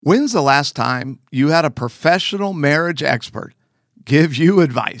When's the last time you had a professional marriage expert give you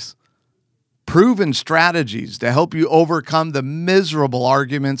advice, proven strategies to help you overcome the miserable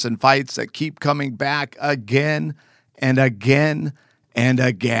arguments and fights that keep coming back again and again and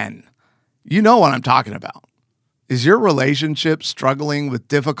again? You know what I'm talking about. Is your relationship struggling with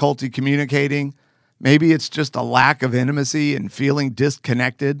difficulty communicating? Maybe it's just a lack of intimacy and feeling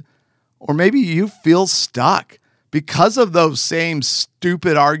disconnected. Or maybe you feel stuck because of those same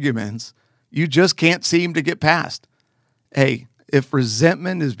stupid arguments you just can't seem to get past. Hey, if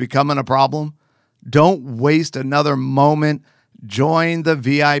resentment is becoming a problem, don't waste another moment. Join the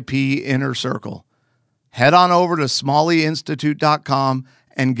VIP Inner Circle. Head on over to smalleyinstitute.com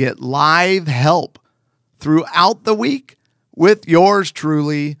and get live help throughout the week with yours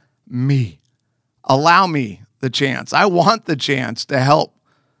truly, me. Allow me the chance. I want the chance to help,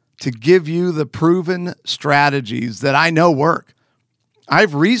 to give you the proven strategies that I know work.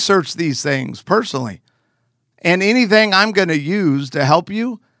 I've researched these things personally, and anything I'm going to use to help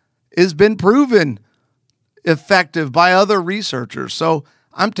you has been proven effective by other researchers. So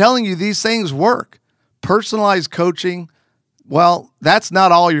I'm telling you, these things work. Personalized coaching, well, that's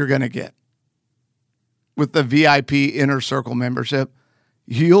not all you're going to get. With the VIP Inner Circle membership,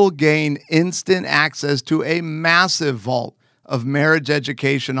 you'll gain instant access to a massive vault of marriage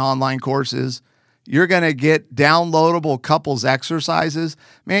education online courses. You're going to get downloadable couples exercises.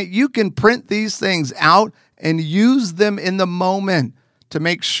 Man, you can print these things out and use them in the moment to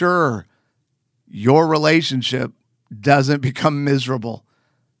make sure your relationship doesn't become miserable.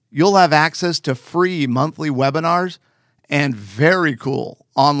 You'll have access to free monthly webinars and very cool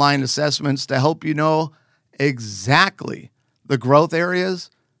online assessments to help you know exactly the growth areas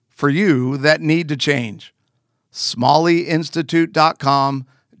for you that need to change. smalleyinstitute.com.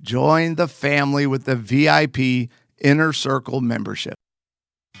 Join the family with the VIP Inner Circle membership.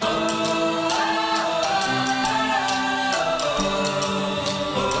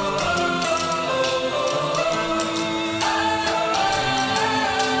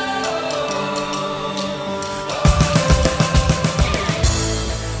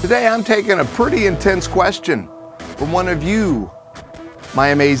 Today, I'm taking a pretty intense question from one of you, my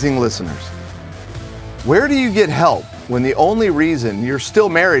amazing listeners. Where do you get help when the only reason you're still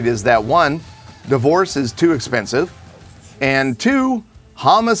married is that 1, divorce is too expensive, and 2,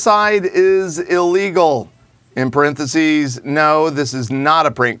 homicide is illegal? In parentheses, no, this is not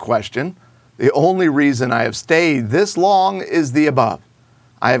a prank question. The only reason I have stayed this long is the above.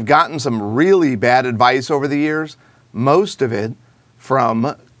 I have gotten some really bad advice over the years, most of it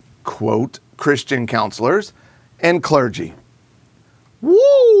from, quote, Christian counselors and clergy.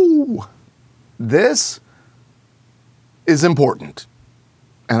 Woo! This is important,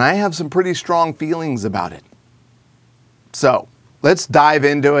 and I have some pretty strong feelings about it. So let's dive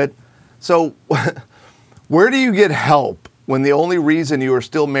into it. So where do you get help when the only reason you are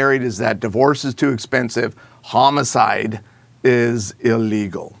still married is that divorce is too expensive, homicide is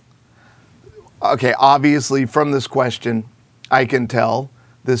illegal? Okay, obviously from this question, I can tell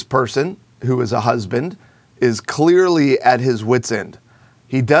this person who is a husband is clearly at his wit's end.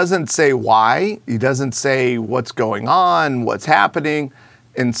 He doesn't say why. He doesn't say what's going on, what's happening.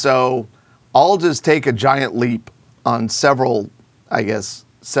 And so I'll just take a giant leap on several areas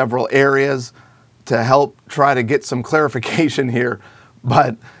to help try to get some clarification here.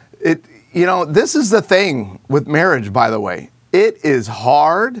 But this is the thing with marriage, by the way. It is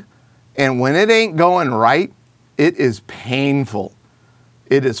hard, and when it ain't going right, it is painful.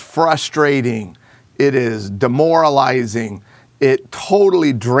 It is frustrating. It is demoralizing. It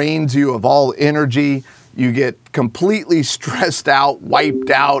totally drains you of all energy. You get completely stressed out,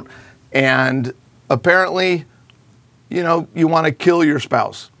 wiped out, and apparently, you want to kill your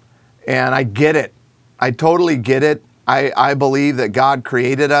spouse. And I get it. I totally get it. I believe that God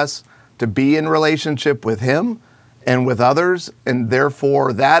created us to be in relationship with Him and with others, and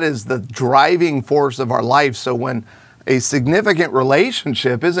therefore that is the driving force of our life. So when a significant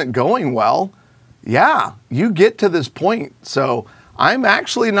relationship isn't going well, yeah, you get to this point. So I'm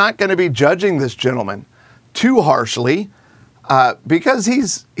actually not going to be judging this gentleman too harshly because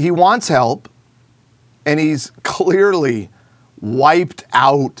he wants help, and he's clearly wiped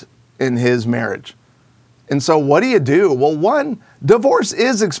out in his marriage. And so what do you do? Well, 1, divorce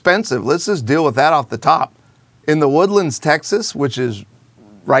is expensive. Let's just deal with that off the top. In the Woodlands, Texas, which is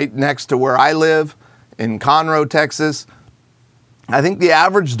right next to where I live, in Conroe, Texas, I think the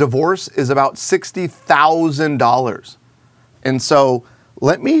average divorce is about $60,000. And so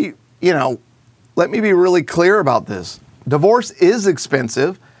let me be really clear about this. Divorce is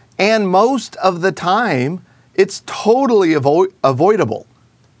expensive, and most of the time it's totally avoidable.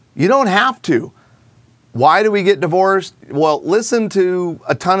 You don't have to. Why do we get divorced? Well, listen to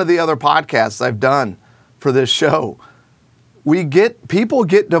a ton of the other podcasts I've done for this show. People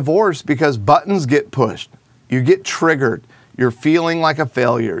get divorced because buttons get pushed. You get triggered. You're feeling like a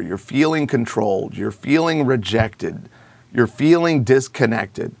failure. You're feeling controlled. You're feeling rejected. You're feeling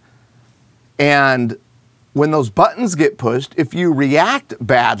disconnected. And when those buttons get pushed, if you react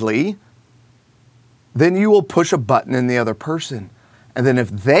badly, then you will push a button in the other person. And then if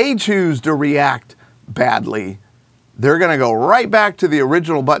they choose to react badly, they're going to go right back to the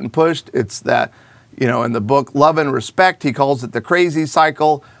original button pushed. It's that, in the book Love and Respect, he calls it the crazy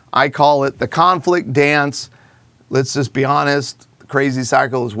cycle. I call it the conflict dance. Let's just be honest, the crazy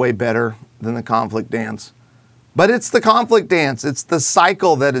cycle is way better than the conflict dance. But it's the conflict dance. It's the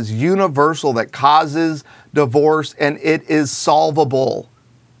cycle that is universal, that causes divorce, and it is solvable.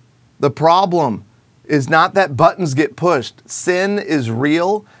 The problem is not that buttons get pushed. Sin is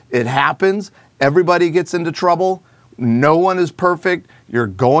real. It happens. Everybody gets into trouble. No one is perfect. You're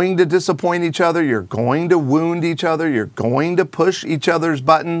going to disappoint each other. You're going to wound each other. You're going to push each other's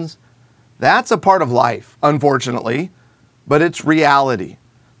buttons. That's a part of life, unfortunately, but it's reality.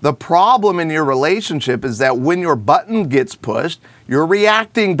 The problem in your relationship is that when your button gets pushed, you're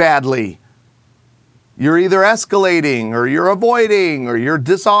reacting badly. You're either escalating or you're avoiding or you're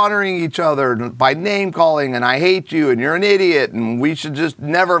dishonoring each other by name calling and I hate you and you're an idiot and we should just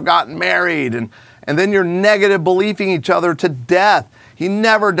never have gotten married. And then you're negative believing each other to death. He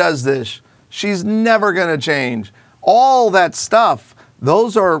never does this. She's never going to change. All that stuff.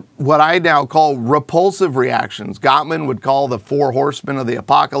 Those are what I now call repulsive reactions. Gottman would call the 4 horsemen of the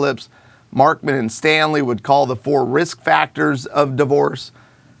apocalypse. Markman and Stanley would call the 4 risk factors of divorce.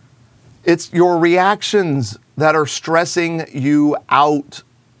 It's your reactions that are stressing you out.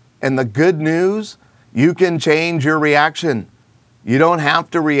 And the good news, you can change your reaction. You don't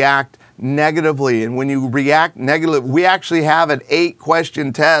have to react negatively. And when you react negatively, we actually have an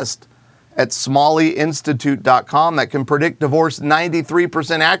 8-question test at smalleyinstitute.com that can predict divorce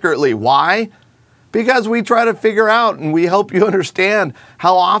 93% accurately. Why? Because we try to figure out and we help you understand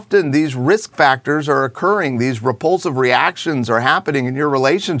how often these risk factors are occurring, these repulsive reactions are happening in your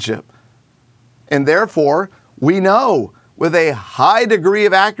relationship. And therefore, we know with a high degree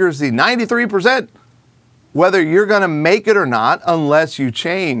of accuracy, 93%, whether you're going to make it or not unless you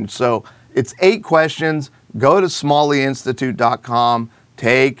change. So it's 8 questions. Go to smalleyinstitute.com.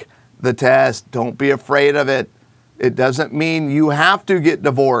 Take the test. Don't be afraid of it. It doesn't mean you have to get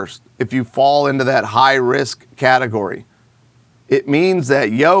divorced if you fall into that high risk category. It means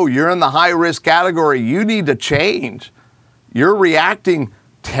that, you're in the high risk category. You need to change. You're reacting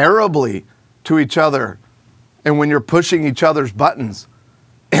terribly to each other and when you're pushing each other's buttons.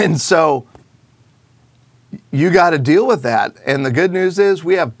 And so you got to deal with that. And the good news is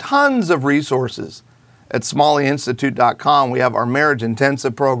we have tons of resources at smalleyinstitute.com. We have our marriage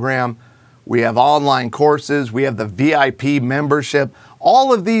intensive program. We have online courses. We have the VIP membership.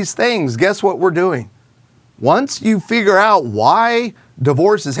 All of these things, guess what we're doing? Once you figure out why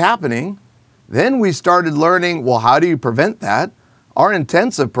divorce is happening, then we started learning, how do you prevent that? Our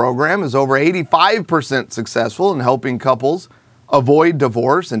intensive program is over 85% successful in helping couples avoid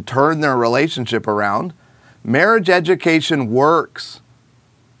divorce and turn their relationship around. Marriage education works.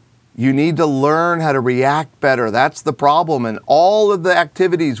 You need to learn how to react better. That's the problem. And all of the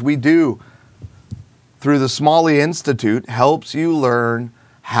activities we do through the Smalley Institute helps you learn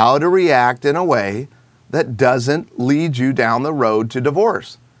how to react in a way that doesn't lead you down the road to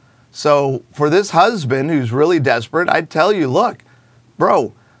divorce. So for this husband who's really desperate, I'd tell you, look,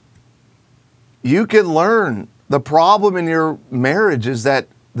 bro, you can learn. The problem in your marriage is that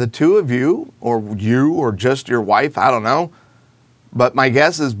the two of you or just your wife, I don't know, but my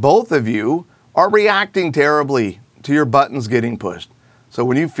guess is both of you are reacting terribly to your buttons getting pushed. So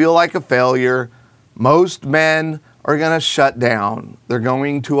when you feel like a failure, most men are going to shut down. They're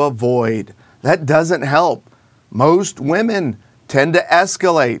going to avoid. That doesn't help. Most women tend to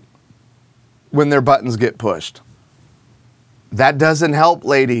escalate when their buttons get pushed. That doesn't help,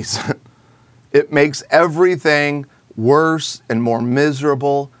 ladies. It makes everything worse and more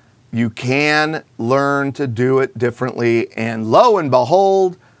miserable. You can learn to do it differently. And lo and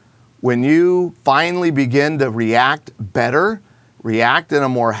behold, when you finally begin to react better, react in a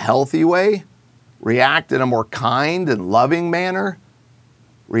more healthy way, react in a more kind and loving manner,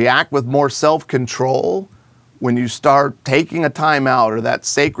 react with more self-control, when you start taking a time out or that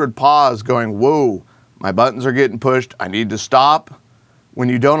sacred pause going, whoa, my buttons are getting pushed, I need to stop. When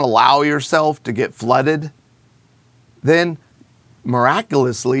you don't allow yourself to get flooded, then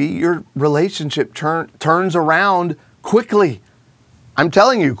miraculously your relationship turns around quickly. I'm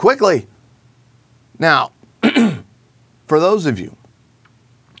telling you quickly. Now, for those of you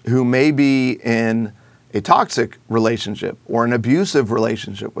who may be in a toxic relationship or an abusive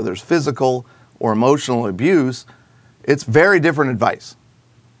relationship where there's physical or emotional abuse, it's very different advice.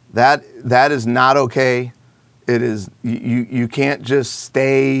 That is not okay. It is you can't just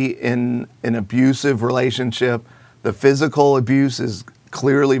stay in an abusive relationship. The physical abuse is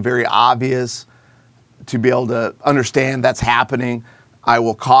clearly very obvious to be able to understand that's happening. I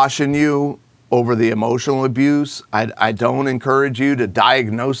will caution you over the emotional abuse. I don't encourage you to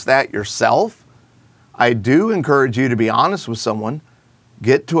diagnose that yourself. I do encourage you to be honest with someone.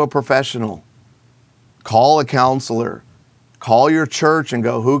 Get to a professional. Call a counselor. Call your church and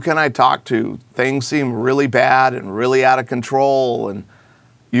go, who can I talk to? Things seem really bad and really out of control. And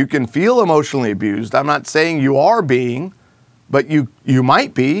you can feel emotionally abused. I'm not saying you are being, but you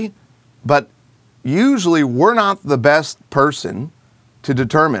might be. But usually we're not the best person to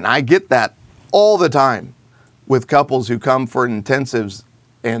determine. I get that all the time with couples who come for intensives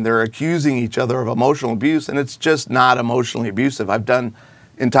and they're accusing each other of emotional abuse, and it's just not emotionally abusive. I've done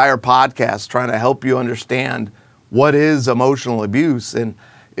entire podcasts trying to help you understand what is emotional abuse, and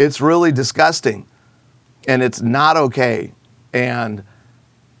it's really disgusting, and it's not okay. And,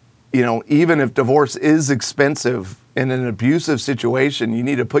 you know, even if divorce is expensive in an abusive situation, you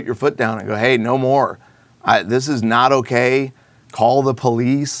need to put your foot down and go, hey, no more. This is not okay. Call the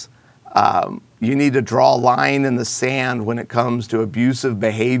police. You need to draw a line in the sand when it comes to abusive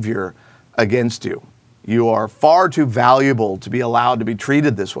behavior against you. You are far too valuable to be allowed to be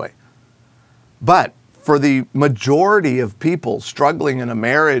treated this way. But for the majority of people struggling in a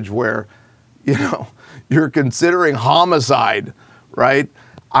marriage where, you know, you're considering homicide, right?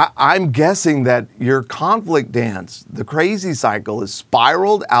 I'm guessing that your conflict dance, the crazy cycle, is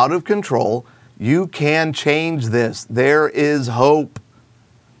spiraled out of control. You can change this. There is hope.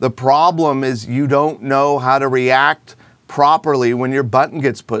 The problem is you don't know how to react properly when your button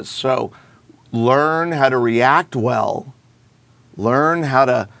gets pushed. So learn how to react well. Learn how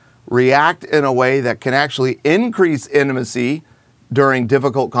to react in a way that can actually increase intimacy during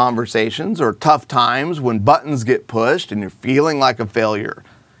difficult conversations or tough times when buttons get pushed and you're feeling like a failure.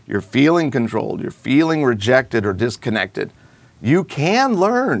 You're feeling controlled. You're feeling rejected or disconnected. You can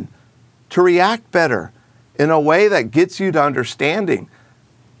learn to react better in a way that gets you to understanding.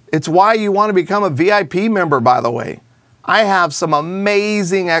 It's why you want to become a VIP member, by the way. I have some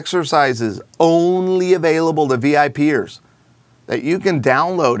amazing exercises only available to VIPers that you can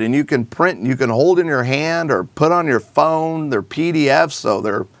download and you can print and you can hold in your hand or put on your phone. They're PDFs,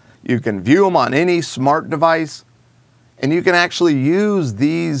 so you can view them on any smart device. And you can actually use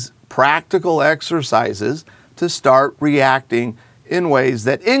these practical exercises to start reacting in ways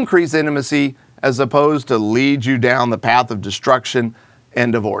that increase intimacy as opposed to lead you down the path of destruction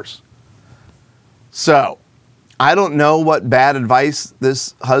and divorce. So, I don't know what bad advice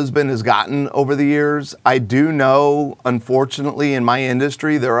this husband has gotten over the years. I do know, unfortunately, in my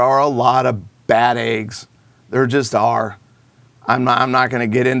industry, there are a lot of bad eggs. There just are. I'm not going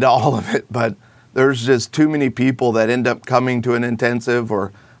to get into all of it, but there's just too many people that end up coming to an intensive,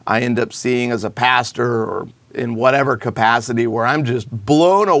 or I end up seeing as a pastor or in whatever capacity, where I'm just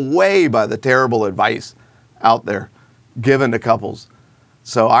blown away by the terrible advice out there given to couples.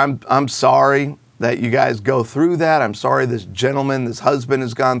 So I'm sorry that you guys go through that. I'm sorry this gentleman, this husband,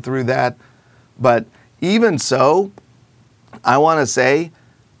 has gone through that. But even so, I want to say,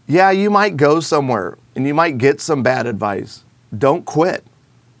 yeah, you might go somewhere and you might get some bad advice. Don't quit.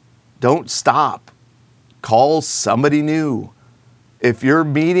 Don't stop. Call somebody new. If you're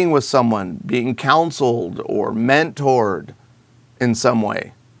meeting with someone, being counseled or mentored in some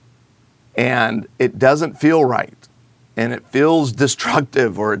way, and it doesn't feel right, and it feels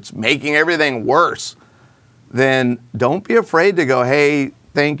destructive or it's making everything worse, then don't be afraid to go, hey,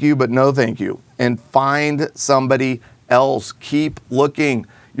 thank you, but no thank you, and find somebody else. Keep looking.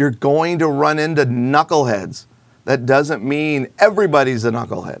 You're going to run into knuckleheads. That doesn't mean everybody's a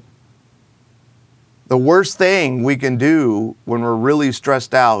knucklehead. The worst thing we can do when we're really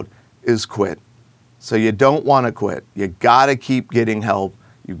stressed out is quit. So you don't want to quit. You got to keep getting help.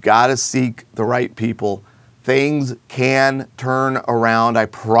 You got to seek the right people. Things can turn around, I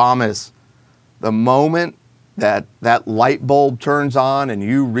promise. The moment that light bulb turns on and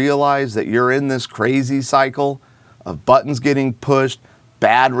you realize that you're in this crazy cycle of buttons getting pushed,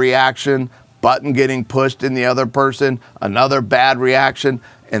 bad reaction, button getting pushed in the other person, another bad reaction,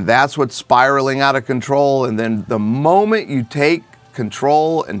 and that's what's spiraling out of control. And then the moment you take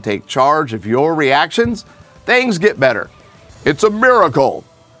control and take charge of your reactions, things get better. It's a miracle.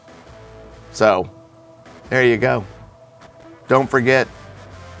 So, there you go. don't forget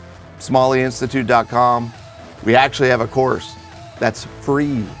SmalleyInstitute.com. We actually have a course that's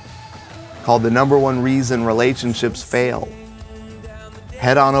free called The Number One Reason Relationships Fail.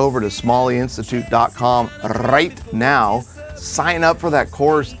 Head on over to SmalleyInstitute.com right now. Sign up for that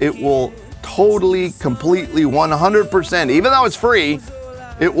course. It will totally, completely, 100%, even though it's free,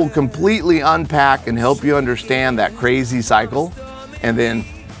 it will completely unpack and help you understand that crazy cycle and then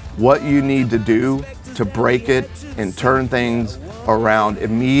what you need to do to break it and turn things around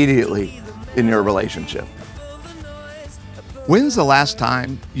immediately in your relationship. When's the last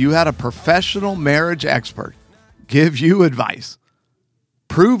time you had a professional marriage expert give you advice,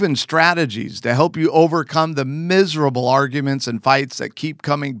 proven strategies to help you overcome the miserable arguments and fights that keep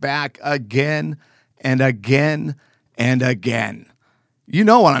coming back again and again and again? You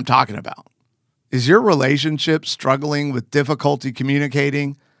know what I'm talking about. Is your relationship struggling with difficulty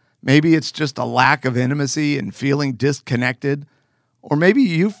communicating? Maybe it's just a lack of intimacy and feeling disconnected. Or maybe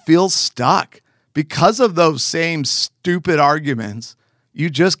you feel stuck because of those same stupid arguments you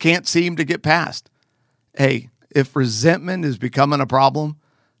just can't seem to get past. Hey, if resentment is becoming a problem,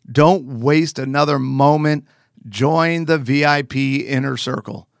 don't waste another moment. Join the VIP Inner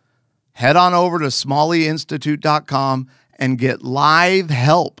Circle. Head on over to SmalleyInstitute.com and get live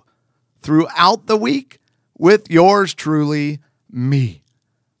help throughout the week with yours truly, me.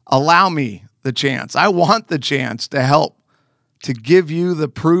 Allow me the chance. I want the chance to help, to give you the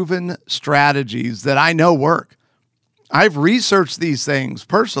proven strategies that I know work. I've researched these things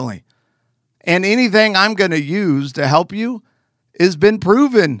personally, and anything I'm going to use to help you has been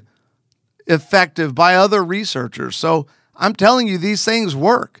proven effective by other researchers. So I'm telling you, these things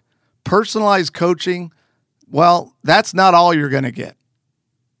work. Personalized coaching, well, that's not all you're going to get.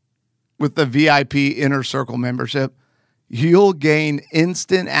 With the VIP Inner Circle membership, you'll gain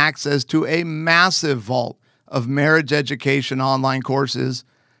instant access to a massive vault of marriage education online courses.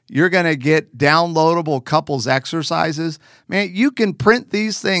 You're going to get downloadable couples exercises. Man, you can print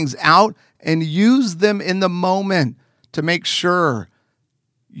these things out and use them in the moment to make sure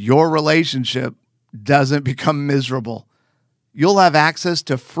your relationship doesn't become miserable. You'll have access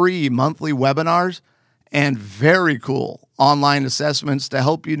to free monthly webinars and very cool online assessments to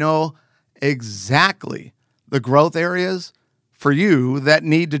help you know exactly the growth areas for you that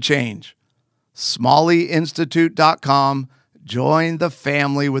need to change. SmalleyInstitute.com. Join the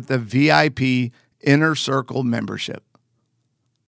family with the VIP Inner Circle membership.